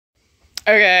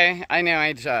Okay, I know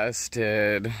I just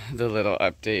did the little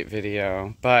update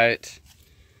video, but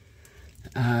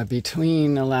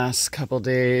between the last couple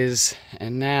days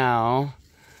and now,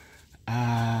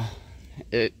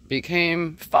 it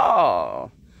became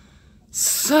fall.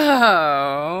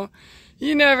 So,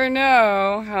 you never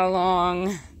know how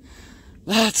long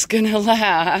that's gonna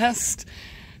last.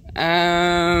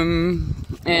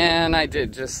 And I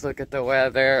did just look at the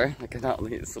weather. Look at all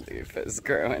these loofahs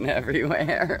growing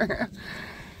everywhere.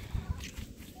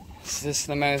 Is this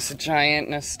the most giant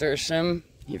nasturtium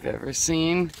you've ever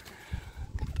seen?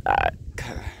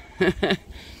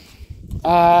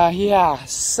 Yeah,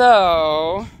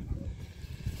 so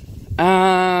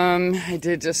I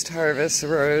did just harvest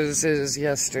roses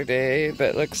yesterday,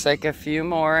 but looks like a few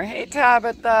more. Hey,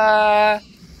 Tabitha!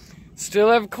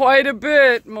 Still have quite a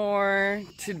bit more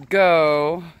to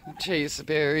go.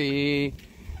 Chaseberry,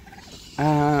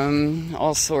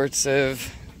 all sorts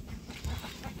of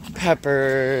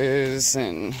peppers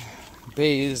and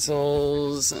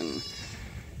basils and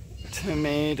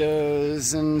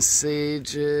tomatoes and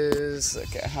sages.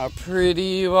 Look at how pretty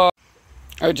you are.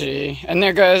 Oh gee, and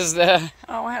there goes the,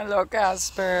 oh hello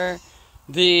Casper.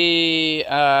 The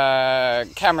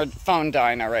camera phone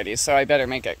dying already, so I better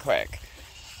make it quick.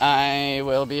 I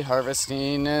will be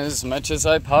harvesting as much as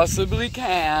I possibly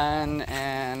can,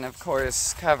 and of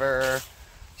course cover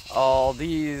all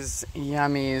these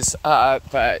yummies up.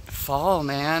 But fall,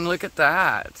 man, look at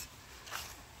that.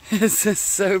 Is this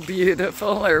so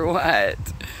beautiful or what?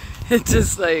 It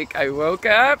just like, I woke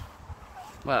up,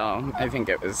 well, I think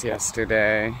it was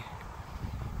yesterday,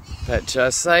 but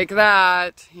just like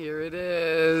that, here it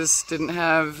is. Didn't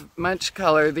have much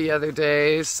color the other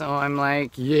day, so I'm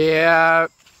like, yeah,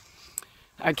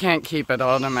 I can't keep it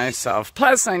all to myself.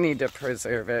 Plus, I need to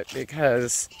preserve it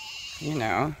because, you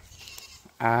know,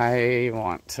 I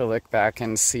want to look back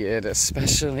and see it,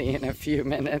 especially in a few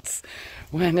minutes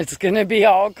when it's going to be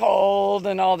all cold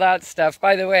and all that stuff.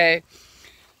 By the way,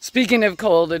 speaking of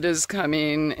cold, it is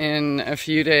coming in a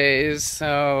few days,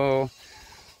 so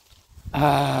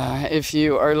if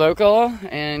you are local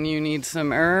and you need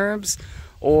some herbs,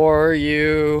 or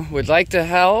you would like to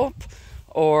help,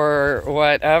 or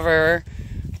whatever,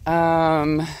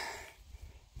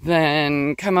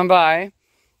 then come on by,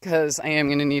 because I am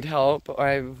going to need help.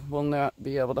 I will not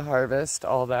be able to harvest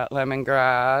all that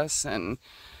lemongrass and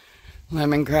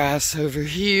lemongrass over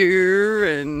here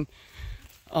and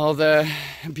all the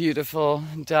beautiful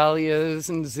dahlias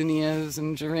and zinnias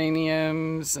and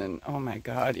geraniums, and oh my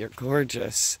god, you're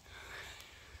gorgeous.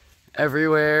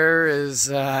 Everywhere is,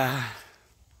 yeah,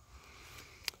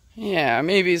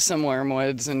 maybe some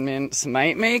wormwoods and mints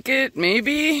might make it,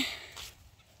 maybe.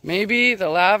 Maybe the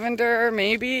lavender,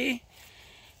 maybe.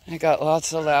 I got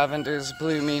lots of lavenders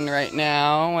blooming right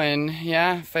now, and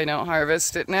yeah, if I don't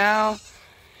harvest it now,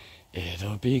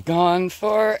 it'll be gone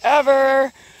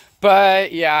forever.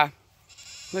 But yeah,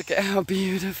 look at how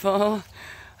beautiful.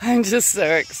 I'm just so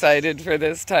excited for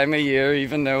this time of year,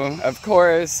 even though, of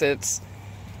course, it's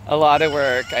a lot of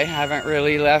work. I haven't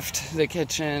really left the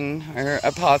kitchen or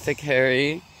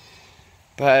apothecary,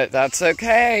 but that's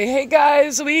okay. Hey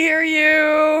guys, we hear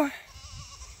you.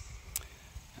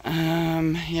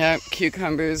 Yep,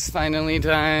 cucumber's finally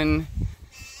done.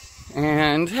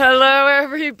 And hello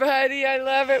everybody, I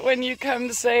love it when you come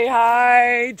to say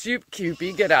hi. Jupe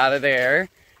Cupie, get out of there.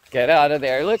 Get out of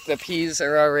there. Look, the peas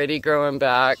are already growing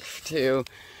back to,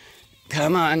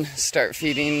 come on, start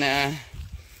feeding the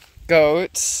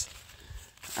goats.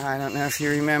 I don't know if you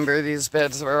remember, these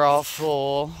beds were all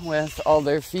full with all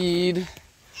their feed.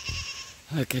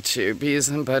 Look at you, bees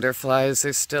and butterflies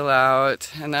are still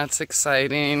out, and that's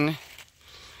exciting.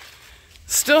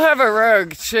 Still have a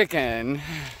rogue chicken.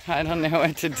 I don't know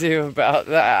what to do about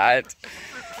that.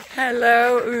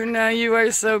 Hello, Una, you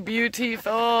are so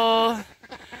beautiful.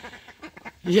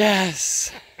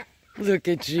 Yes, look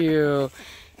at you.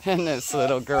 And this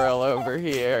little girl over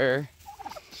here.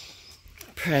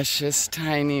 Precious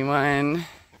tiny one.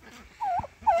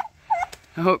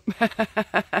 Oh.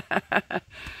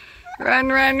 Run,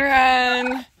 run,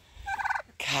 run.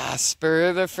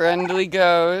 Casper, the friendly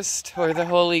ghost, or the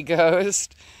holy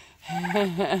ghost.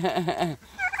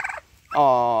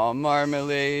 Aw,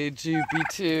 Marmalade, Jupy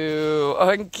too,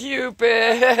 and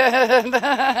Cupid.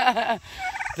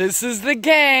 This is the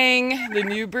gang, the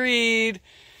new breed.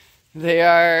 They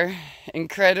are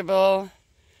incredible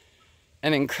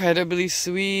and incredibly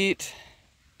sweet,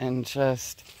 and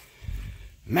just,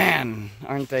 man,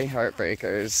 aren't they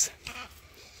heartbreakers.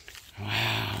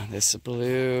 Wow, this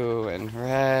blue and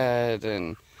red,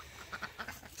 and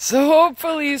so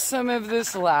hopefully some of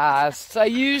this lasts. I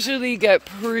usually get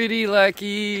pretty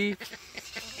lucky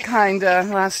Kinda.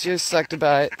 Last year sucked a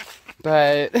butt.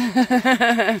 But,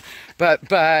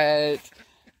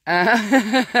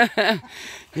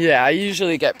 yeah, I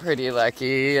usually get pretty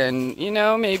lucky. And, you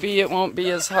know, maybe it won't be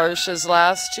as harsh as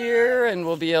last year. And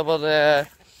we'll be able to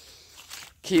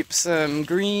keep some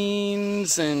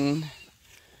greens and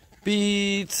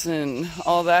beets and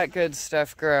all that good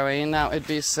stuff growing. That would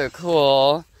be so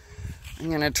cool. I'm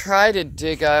going to try to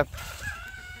dig up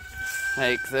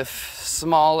like the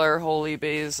smaller holy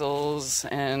basils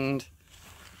and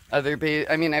other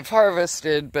I mean, I've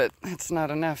harvested, but it's not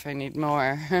enough. I need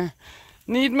more.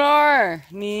 Need more.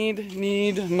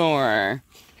 Need more.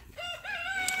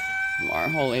 More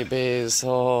holy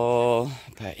basil.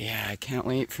 But yeah, I can't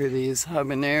wait for these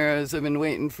habaneros. I've been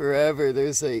waiting forever.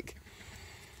 There's like,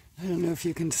 I don't know if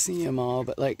you can see them all,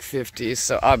 but like 50.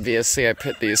 So obviously I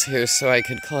put these here so I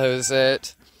could close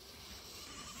it.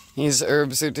 These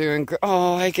herbs are doing great.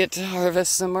 Oh, I get to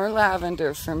harvest some more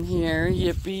lavender from here.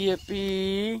 Yippee,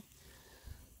 yippee.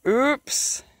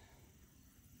 Oops.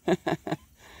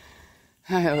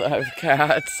 I love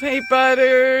cats. Hey,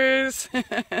 Butters.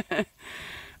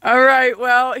 All right,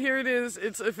 well, here it is.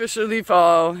 It's officially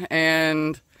fall,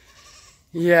 and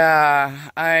yeah,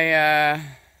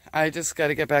 I just got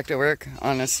to get back to work,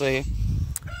 honestly,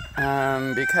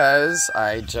 because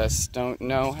I just don't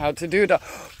know how to do it.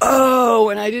 Oh,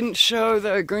 and I didn't show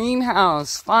the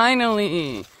greenhouse.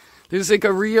 Finally, there's like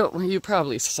a real. Well, you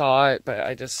probably saw it, but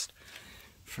I just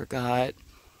forgot.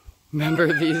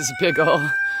 Remember these big old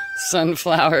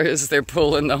sunflowers? They're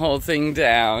pulling the whole thing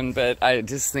down, but I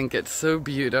just think it's so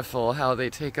beautiful how they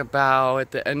take a bow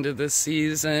at the end of the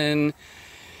season.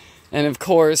 And of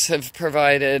course have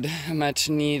provided much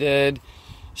needed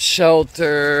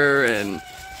shelter and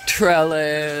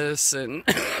trellis and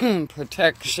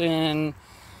protection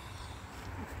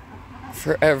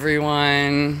for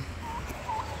everyone.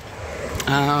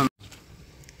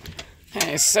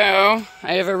 Okay, so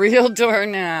I have a real door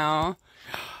now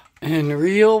and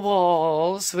real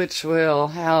walls, which will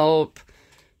help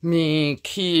me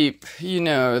keep, you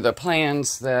know, the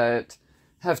plants that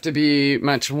have to be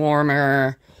much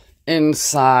warmer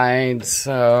inside.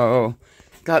 So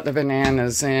got the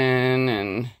bananas in,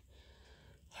 and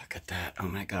look at that. Oh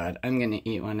my God, I'm gonna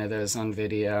eat one of those on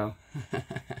video.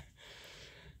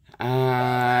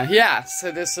 Yeah,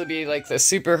 so this will be like the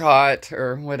super hot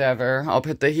or whatever. I'll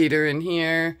put the heater in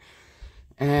here,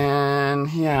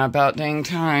 and yeah, about dang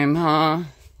time, huh?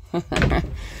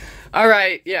 All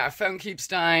right, yeah, phone keeps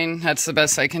dying. That's the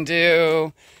best I can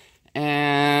do.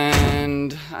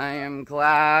 And I am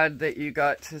glad that you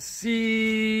got to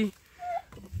see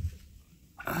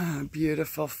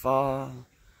beautiful fall-ish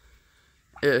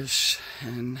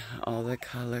and all the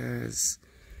colors.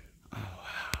 Oh,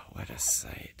 wow, what a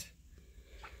sight.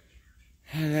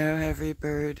 Hello,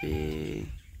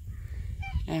 everybody.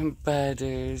 And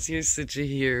Butters, you're such a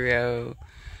hero.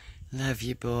 Love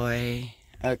you, boy.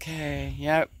 Okay,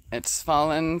 yep. It's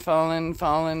fallen down.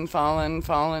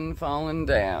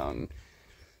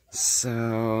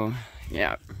 So,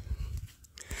 yeah.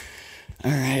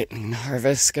 All right, and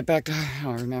harvest. Get back to,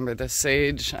 I'll remember the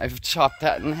sage. I've chopped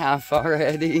that in half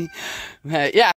already. But yeah.